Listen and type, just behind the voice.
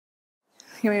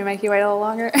You want me to make you wait a little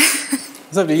longer?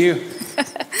 It's up to you.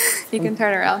 You can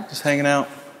turn around. Just hanging out.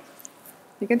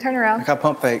 You can turn around. Like I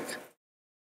pump fake.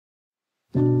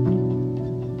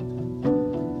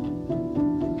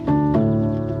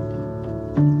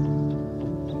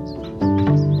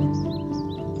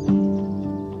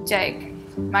 Jake,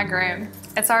 my groom,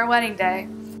 it's our wedding day.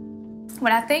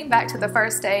 When I think back to the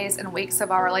first days and weeks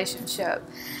of our relationship,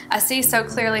 I see so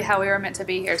clearly how we were meant to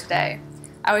be here today.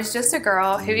 I was just a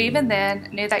girl who even then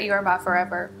knew that you were my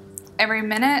forever. Every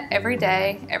minute, every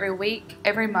day, every week,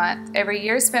 every month, every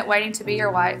year spent waiting to be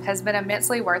your wife has been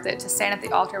immensely worth it to stand at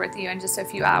the altar with you in just a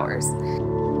few hours.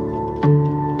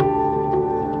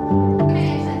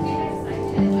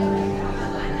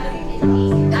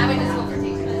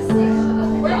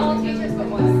 We're all teachers but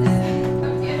one.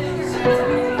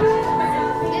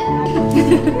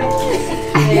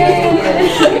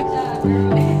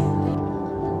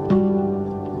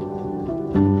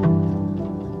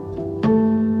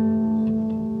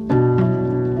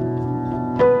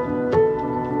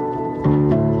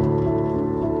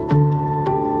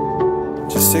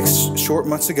 Just 6 short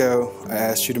months ago, I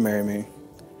asked you to marry me.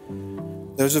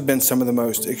 Those have been some of the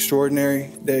most extraordinary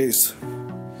days.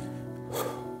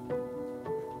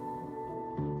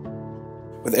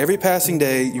 With every passing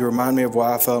day, you remind me of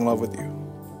why I fell in love with you.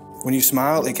 When you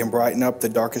smile, it can brighten up the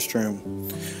darkest room.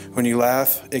 When you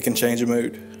laugh, it can change a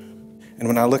mood. And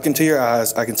when I look into your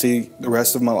eyes, I can see the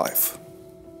rest of my life.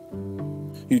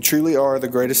 You truly are the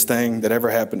greatest thing that ever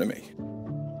happened to me.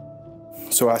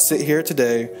 So I sit here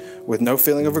today with no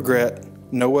feeling of regret,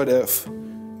 no what if,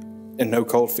 and no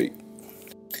cold feet.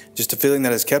 Just a feeling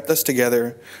that has kept us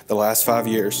together the last 5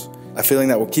 years. A feeling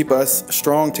that will keep us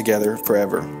strong together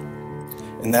forever.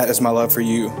 And that is my love for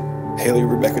you, Hayley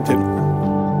Rebecca Timm.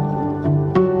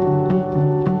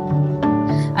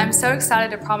 I'm so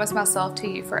excited to promise myself to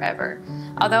you forever.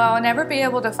 Although I will never be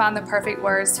able to find the perfect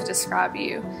words to describe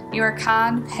you, you are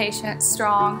kind, patient,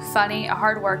 strong, funny, a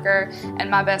hard worker, and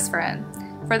my best friend.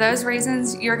 For those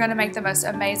reasons, you're going to make the most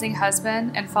amazing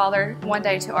husband and father one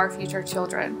day to our future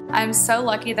children. I am so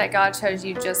lucky that God chose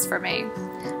you just for me.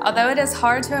 Although it is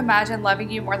hard to imagine loving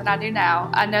you more than I do now,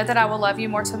 I know that I will love you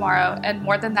more tomorrow and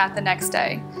more than that the next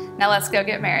day. Now let's go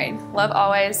get married. Love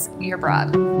always, your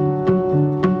bride.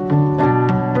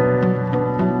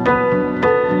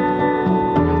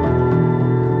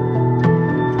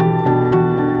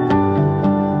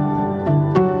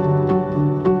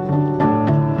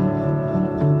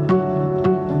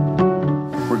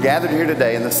 Gathered here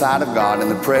today in the sight of God in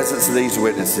the presence of these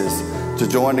witnesses to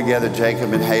join together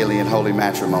Jacob and Hayley in holy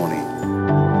matrimony.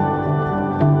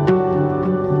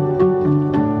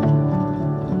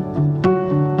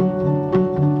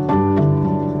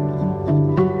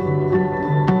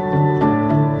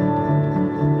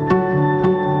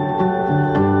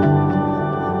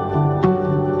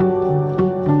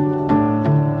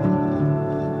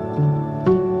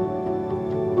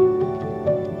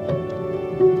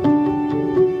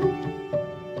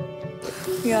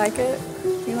 You like it?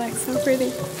 You like so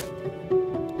pretty?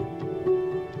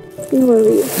 I love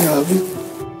you. I love you.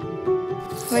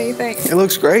 What do you think? It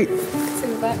looks great. See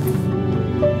the back.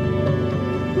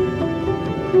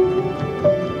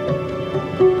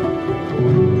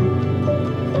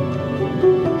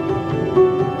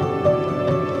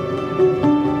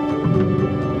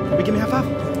 Give me a high five.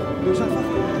 Give me a high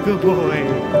five. Good boy.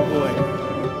 Good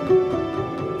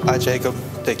boy. I, Jacob,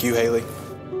 take you, Hayley.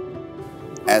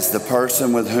 As the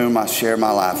person with whom I share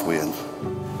my life with.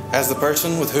 As the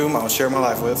person with whom I will share my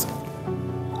life with.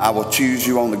 I will choose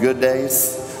you on the good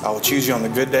days. I will choose you on the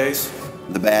good days.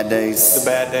 The bad days. The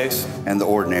bad days. And the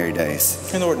ordinary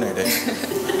days. And the ordinary days.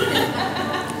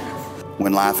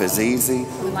 When life is easy.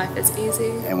 When life is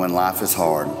easy. And when life is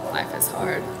hard. Life is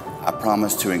hard. I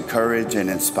promise to encourage and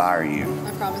inspire you.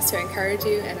 I promise to encourage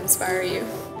you and inspire you.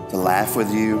 To laugh with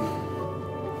you.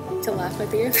 To laugh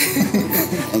with you.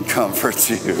 And comfort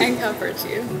you. And comfort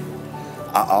you.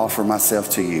 I offer myself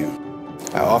to you.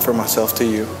 I offer myself to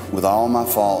you. With all my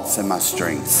faults and my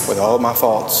strengths. With all my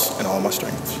faults and all my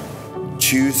strengths.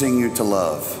 Choosing you to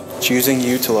love. Choosing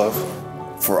you to love.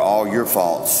 For all your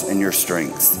faults and your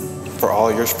strengths. For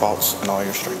all your faults and all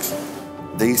your strengths.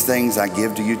 These things I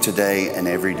give to you today and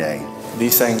every day.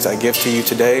 These things I give to you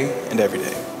today and every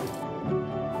day.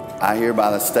 I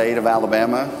hereby the state of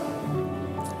Alabama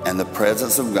and the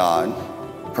presence of God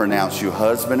pronounce you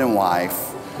husband and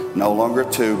wife, no longer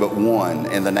two but one,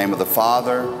 in the name of the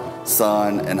Father,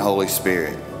 Son, and Holy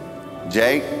Spirit.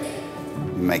 Jake,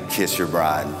 you may kiss your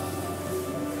bride.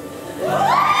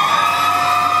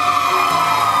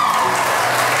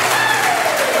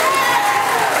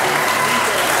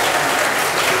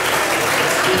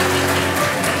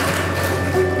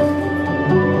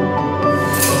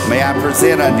 I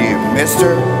present unto you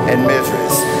Mr. and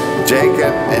Mrs.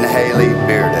 Jacob and Hayley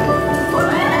Bearden.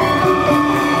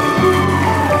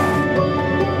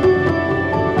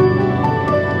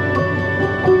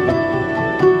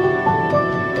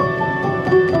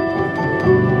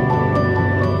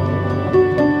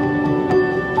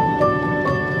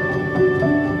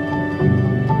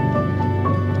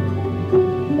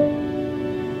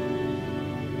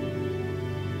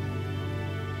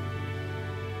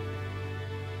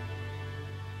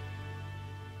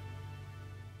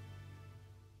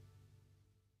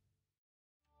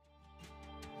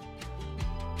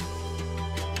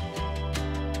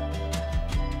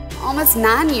 Almost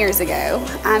 9 years ago,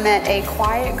 I met a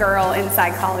quiet girl in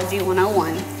Psychology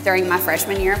 101 during my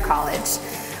freshman year of college.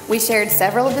 We shared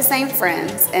several of the same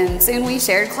friends, and soon we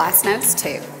shared class notes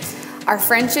too. Our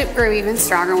friendship grew even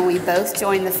stronger when we both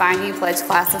joined the Find You Pledge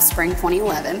class of spring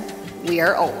 2011. We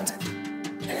are old.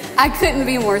 I couldn't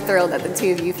be more thrilled that the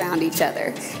two of you found each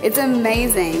other. It's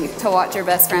amazing to watch your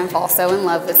best friend fall so in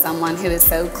love with someone who is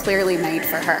so clearly made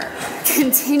for her.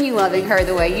 Continue loving her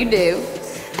the way you do,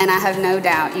 and I have no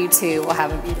doubt you two will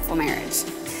have a beautiful marriage.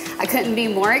 I couldn't be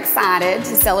more excited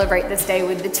to celebrate this day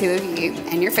with the two of you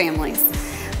and your families.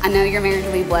 I know your marriage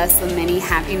will be blessed with many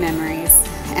happy memories,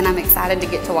 and I'm excited to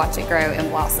get to watch it grow and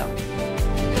blossom.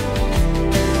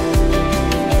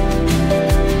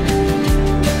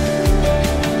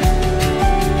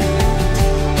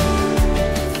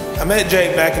 I met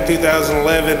Jake back in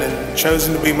 2011 and chose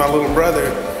him to be my little brother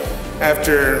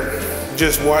after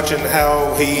just watching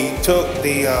how he took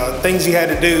the things he had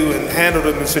to do and handled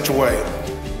them in such a way.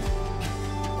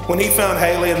 When he found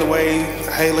Hayley and the way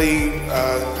Hayley,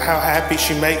 how happy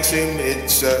she makes him,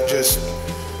 it's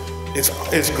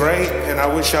great, and I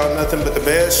wish y'all nothing but the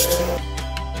best.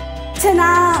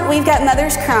 Tonight, we've got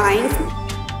mothers crying.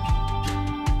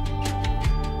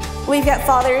 We've got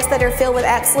fathers that are filled with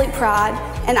absolute pride,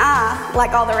 and I,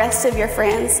 like all the rest of your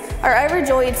friends, are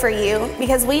overjoyed for you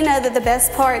because we know that the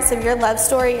best parts of your love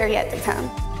story are yet to come.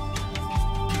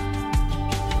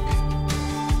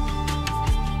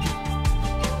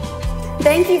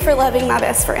 Thank you for loving my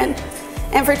best friend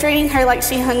and for treating her like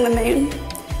she hung the moon.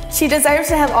 She deserves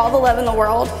to have all the love in the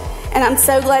world, and I'm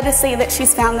so glad to see that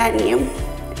she's found that in you.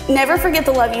 Never forget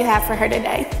the love you have for her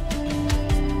today.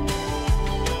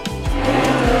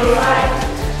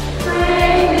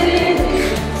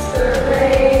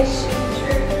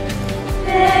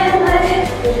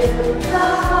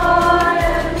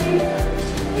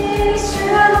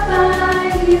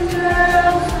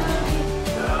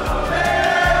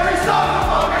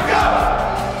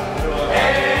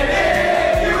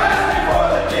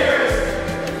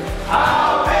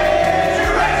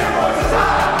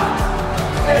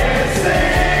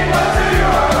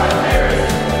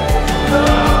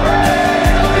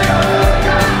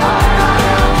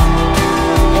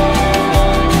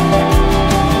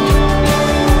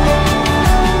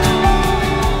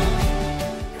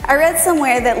 I read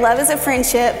somewhere that love is a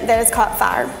friendship that has caught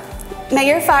fire. May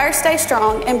your fire stay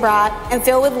strong and bright and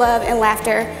filled with love and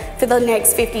laughter for the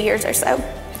next 50 years or so.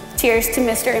 Cheers to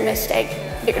Mr. and Miss Jake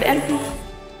Bearden.